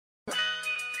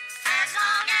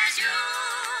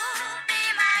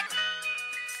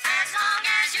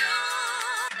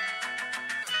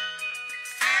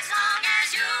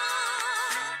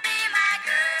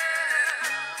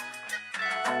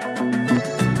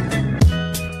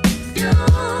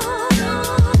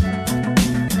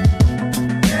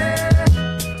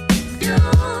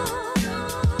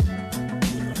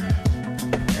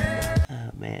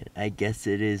guess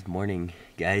it is morning,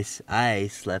 guys. I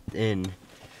slept in.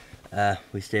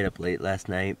 We stayed up late last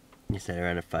night. We sat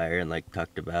around a fire and like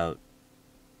talked about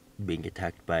being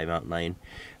attacked by a mountain lion.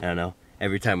 I don't know.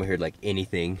 Every time we heard like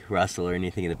anything rustle or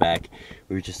anything in the back,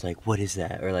 we were just like, what is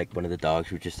that? Or like one of the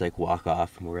dogs would just like walk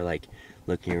off, and we were like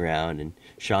looking around, and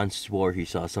Sean swore he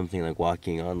saw something like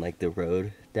walking on like the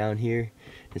road down here.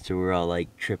 And so we were all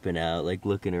like tripping out, like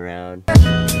looking around.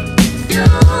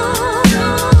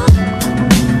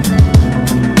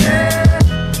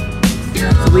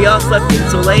 So we all slept in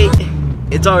so late.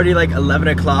 It's already like 11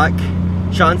 o'clock.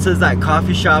 Sean says that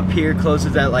coffee shop here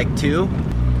closes at like 2.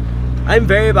 I'm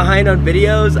very behind on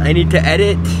videos. I need to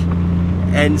edit.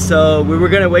 And so we were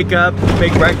gonna wake up,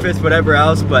 make breakfast, whatever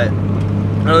else, but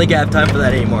I don't think I have time for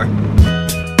that anymore.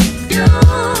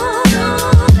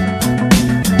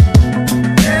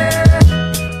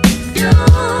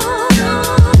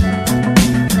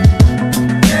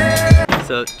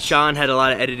 So Sean had a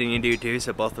lot of editing to do too,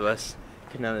 so both of us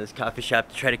came down to this coffee shop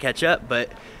to try to catch up, but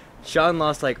Sean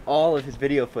lost like all of his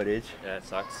video footage. Yeah, it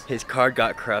sucks. His card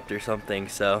got corrupt or something,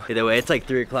 so either way, it's like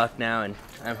 3 o'clock now and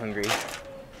I'm hungry.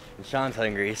 And Sean's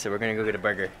hungry, so we're gonna go get a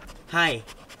burger. Hi.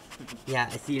 Yeah,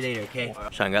 I see you later, okay?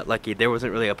 Sean got lucky. There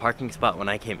wasn't really a parking spot when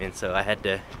I came in, so I had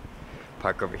to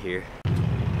park over here.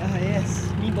 Ah, yes.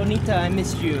 Mi bonita, I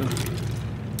missed you.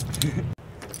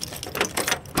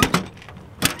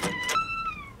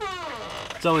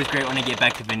 It's always great when I get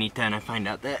back to Bonita and I find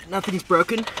out that nothing's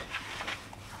broken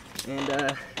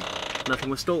and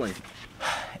nothing was stolen.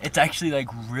 It's actually like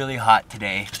really hot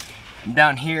today. I'm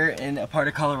down here in a part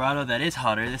of Colorado that is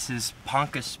hotter. This is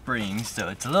Ponca Springs, so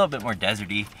it's a little bit more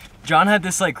deserty. John had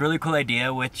this like really cool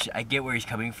idea, which I get where he's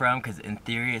coming from because in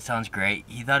theory it sounds great.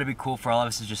 He thought it'd be cool for all of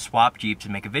us to just swap Jeeps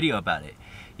and make a video about it.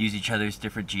 Use each other's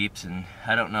different Jeeps, and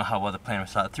I don't know how well the plan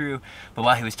was thought through, but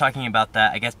while he was talking about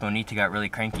that, I guess Bonita got really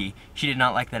cranky. She did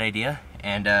not like that idea,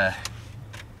 and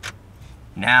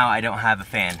now I don't have a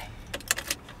fan.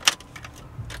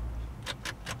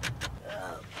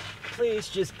 Please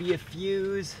just be a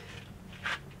fuse.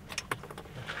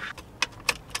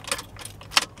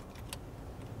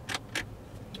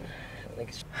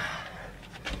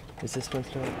 Is this one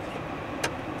still?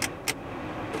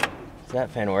 So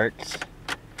that fan works.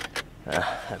 I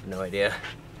have no idea.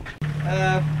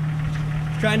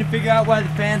 Trying to figure out why the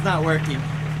fan's not working.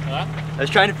 Huh? I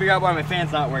was trying to figure out why my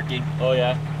fan's not working. Oh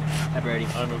yeah? Hi Brady.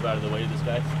 I'm gonna move out of the way of this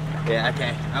guy. Yeah,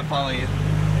 okay. I'll follow you.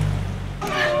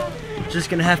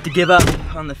 Just gonna have to give up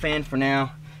on the fan for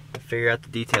now. I'll figure out the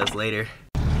details later.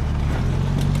 I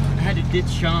had to ditch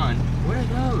Sean. What are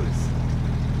those?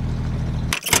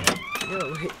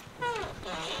 Yo, wait.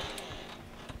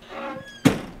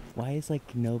 Why is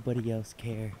like nobody else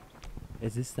care?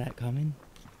 Is this that common?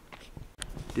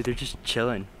 Dude, they're just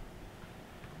chilling.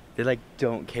 They like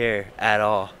don't care at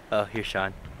all. Oh, here's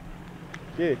Sean.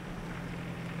 Dude.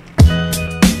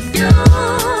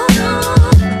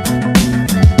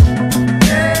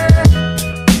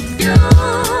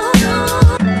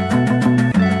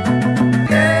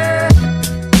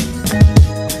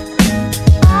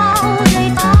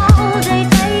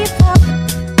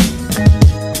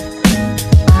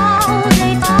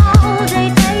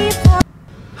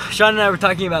 Sean and I were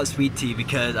talking about sweet tea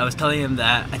because I was telling him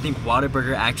that I think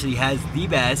Whataburger actually has the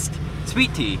best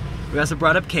sweet tea. We also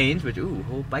brought up Cane's, which, ooh,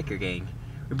 whole biker gang.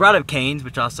 We brought up Cane's,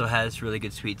 which also has really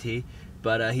good sweet tea,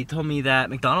 but he told me that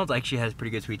McDonald's actually has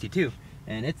pretty good sweet tea too,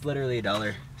 and it's literally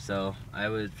 $1. So I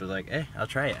was like, hey, I'll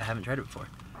try it. I haven't tried it before.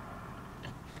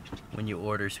 When you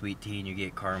order sweet tea and you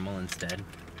get caramel instead.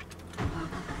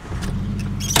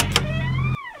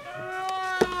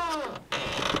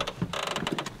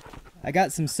 I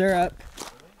got some syrup.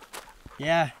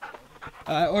 Yeah.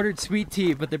 I ordered sweet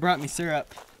tea, but they brought me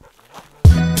syrup. So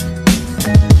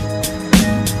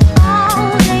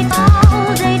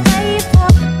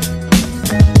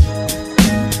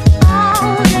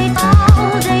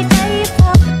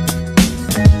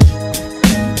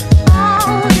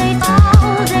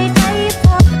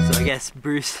I guess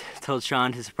Bruce told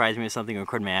Sean to surprise me with something and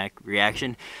record my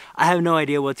reaction. I have no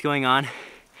idea what's going on.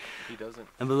 He doesn't.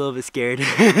 I'm a little bit scared.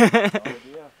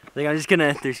 Like there's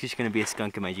just gonna be a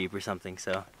skunk in my Jeep or something,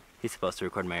 so he's supposed to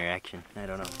record my reaction. I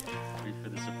don't know. Wait for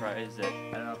the surprise that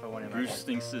I don't know if I want him. Bruce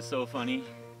thinks is so funny.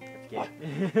 Yeah.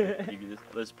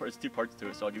 There's 2 parts to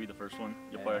it, so I'll give you the first one.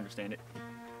 You'll probably understand it.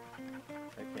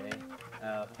 Okay.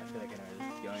 I feel like I know where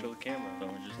this is going. Show the camera.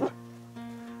 So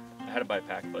I had to buy a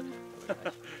pack, but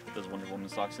there's Wonder Woman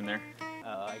socks in there.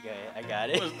 Oh, okay, I got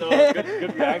it.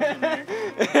 Good reaction there.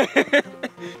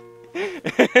 I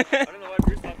don't know why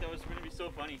Bruce thought that was going to be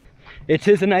so funny. It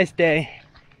is a nice day,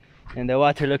 and the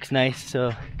water looks nice,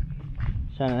 so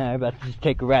Sean and I are about to just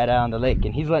take a ride out on the lake,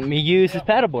 and he's letting me use his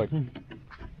paddleboard.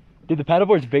 Dude, the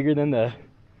paddleboard's bigger than the...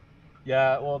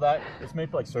 Yeah, well, it's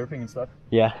made for like surfing and stuff.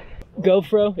 Yeah.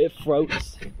 GoPro, it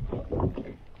floats.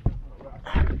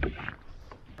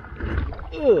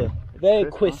 Ugh,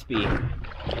 very crispy.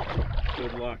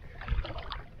 Good luck.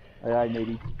 Aye,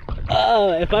 matey.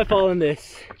 Oh, if I fall in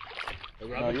this.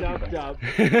 Job.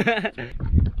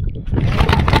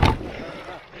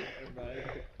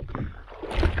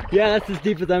 Yeah, that's as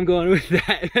deep as I'm going with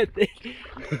that.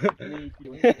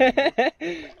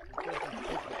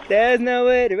 There's no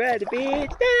way to ride the beach,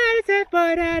 that is a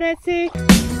boat out at sea.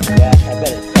 Yeah, I bet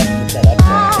it's tough to set up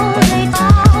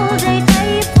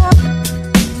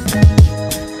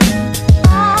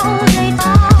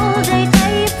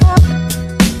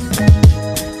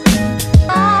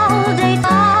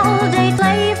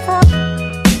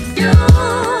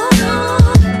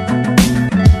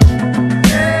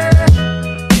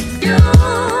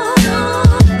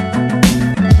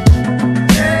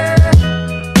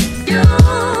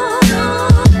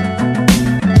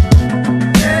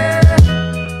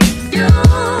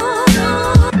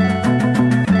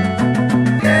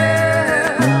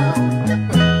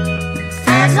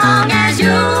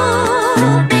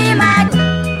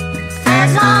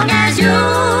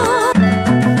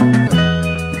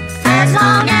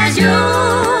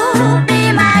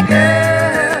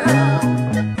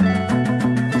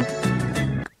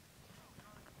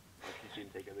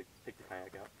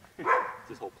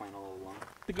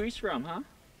The grease from, huh?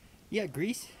 Yeah,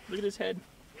 grease? Look at his head.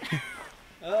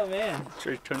 Oh man.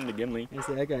 Sure, he's turning to Gimli. I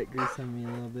say I got grease on me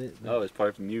a little bit. Oh, it's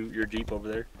probably from your Jeep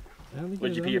over there.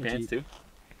 Did you pee your pants too?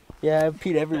 Yeah, I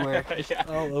peed everywhere. Yeah.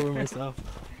 All over myself.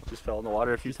 Just fell in the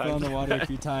water a few times. Fell in the water a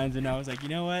few times, and I was like, you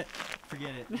know what?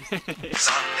 Forget it. Sunday,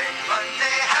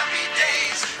 Monday, happy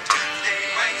days. Tuesday,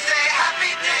 Wednesday,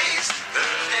 happy days.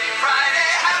 Thursday,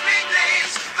 Friday, happy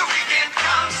days. The weekend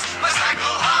comes, my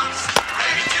cycle hums,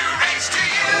 ready to race to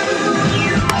you.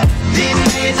 These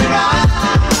days are all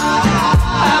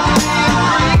happy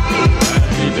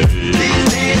days. These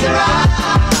days are all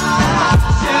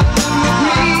share them with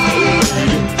me.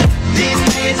 These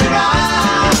days are all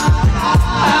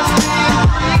happy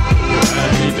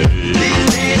days. These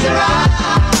days are all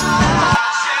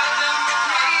share them with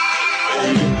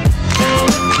me.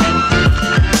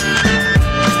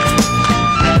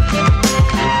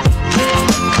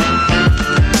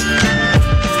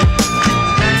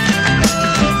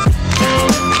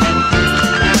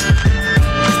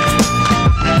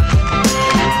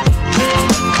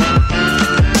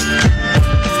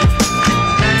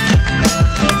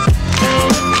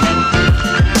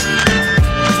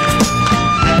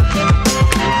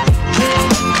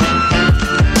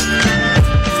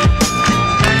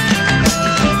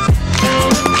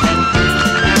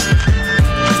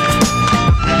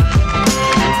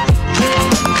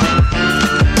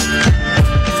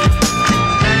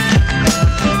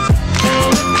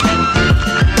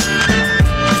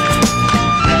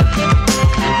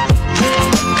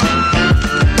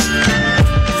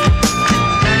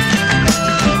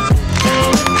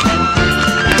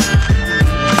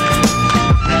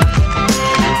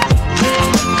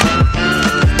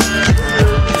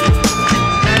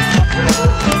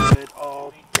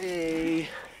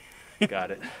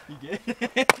 Got it. You get?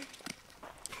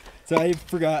 So I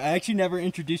forgot, I actually never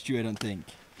introduced you, I don't think.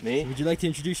 Me? Would you like to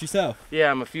introduce yourself?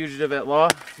 Yeah, I'm a fugitive at law.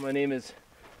 My name is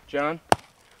John,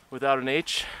 without an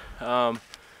H.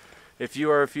 If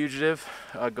you are a fugitive,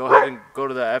 go ahead and go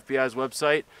to the FBI's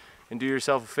website and do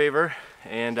yourself a favor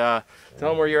and tell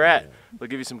them where you're at. They'll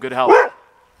give you some good help.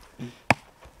 Is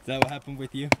that what happened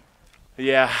with you?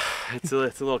 Yeah, it's a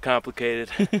little complicated.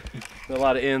 A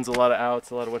lot of ins, a lot of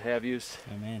outs, a lot of what have yous.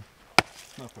 Oh man.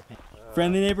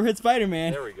 Friendly neighborhood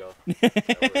Spider-Man. There we go.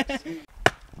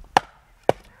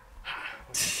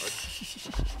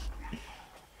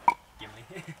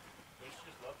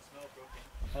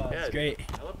 Oh, that's great.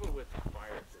 I love it with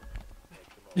fire.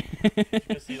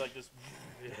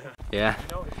 Yeah.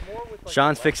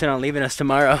 Sean's fixing on leaving us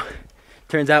tomorrow.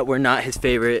 Turns out we're not his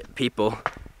favorite people.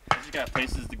 You just got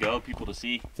places to go, people to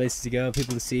see, Places to go,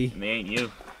 people to see. and they ain't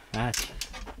you. That's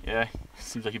Yeah,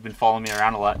 seems like you've been following me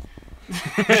around a lot.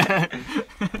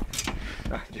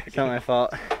 it's not my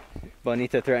fault.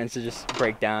 Bonita threatens to just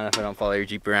break down if I don't follow your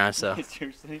Jeep around, so.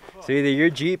 Seriously? So either your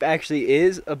Jeep actually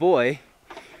is a boy,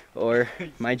 or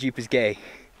my Jeep is gay.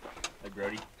 Like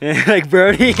Brody. Like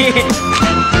Brody.